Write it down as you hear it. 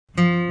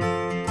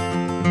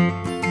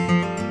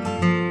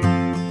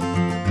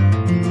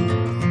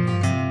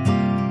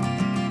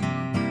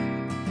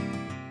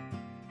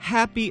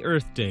Happy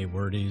Earth Day,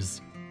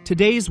 wordies.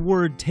 Today's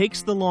word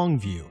takes the long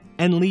view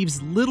and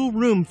leaves little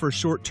room for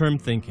short-term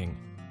thinking.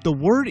 The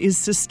word is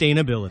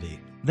sustainability.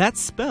 That's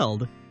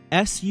spelled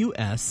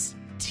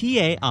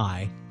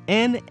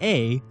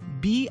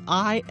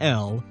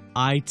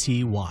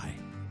S-U-S-T-A-I-N-A-B-I-L-I-T-Y.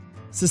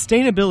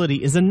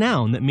 Sustainability is a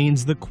noun that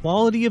means the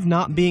quality of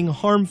not being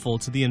harmful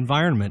to the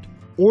environment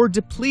or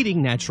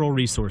depleting natural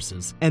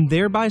resources, and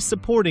thereby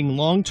supporting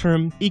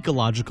long-term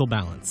ecological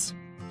balance.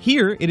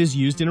 Here, it is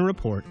used in a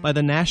report by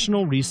the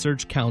National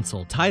Research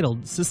Council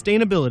titled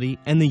Sustainability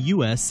and the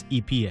U.S.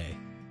 EPA,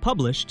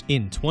 published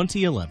in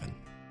 2011.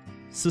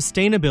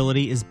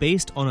 Sustainability is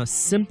based on a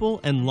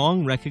simple and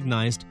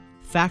long-recognized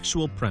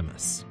factual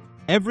premise.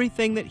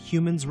 Everything that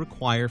humans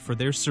require for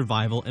their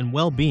survival and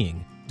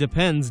well-being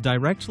depends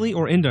directly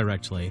or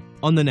indirectly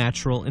on the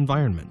natural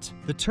environment.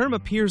 The term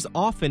appears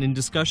often in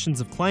discussions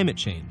of climate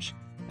change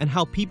and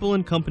how people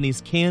and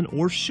companies can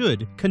or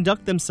should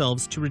conduct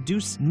themselves to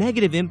reduce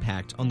negative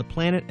impact on the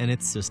planet and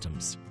its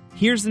systems.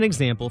 Here's an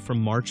example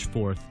from March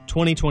 4th,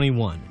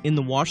 2021, in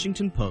the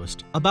Washington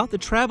Post about the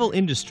travel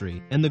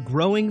industry and the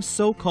growing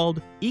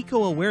so-called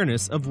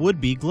eco-awareness of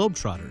would-be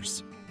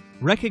globetrotters.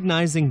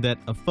 Recognizing that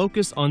a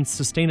focus on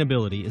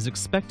sustainability is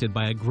expected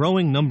by a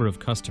growing number of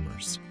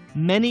customers,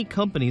 many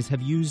companies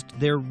have used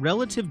their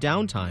relative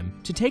downtime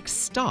to take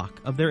stock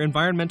of their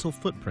environmental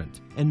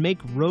footprint and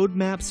make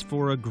roadmaps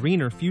for a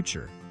greener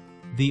future.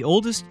 The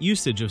oldest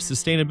usage of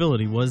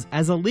sustainability was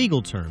as a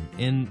legal term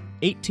in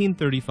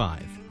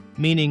 1835,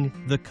 meaning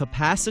the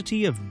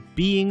capacity of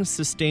being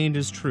sustained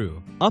as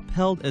true,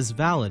 upheld as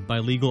valid by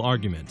legal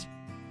argument.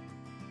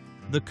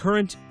 The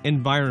current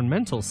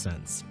environmental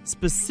sense,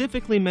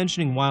 specifically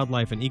mentioning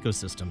wildlife and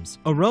ecosystems,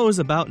 arose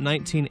about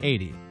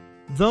 1980.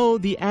 Though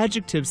the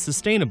adjective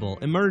sustainable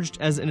emerged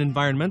as an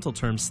environmental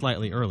term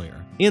slightly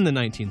earlier, in the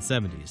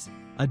 1970s,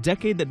 a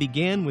decade that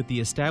began with the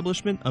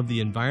establishment of the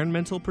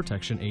Environmental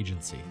Protection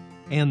Agency,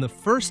 and the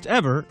first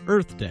ever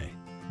Earth Day,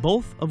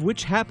 both of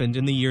which happened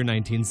in the year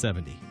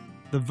 1970.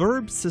 The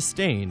verb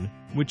sustain,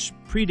 which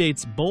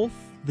predates both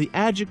the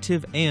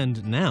adjective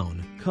and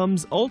noun,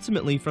 comes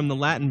ultimately from the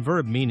Latin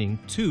verb meaning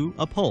to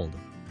uphold.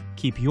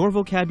 Keep your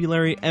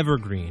vocabulary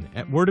evergreen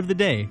at Word of the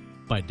Day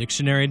by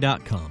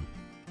Dictionary.com.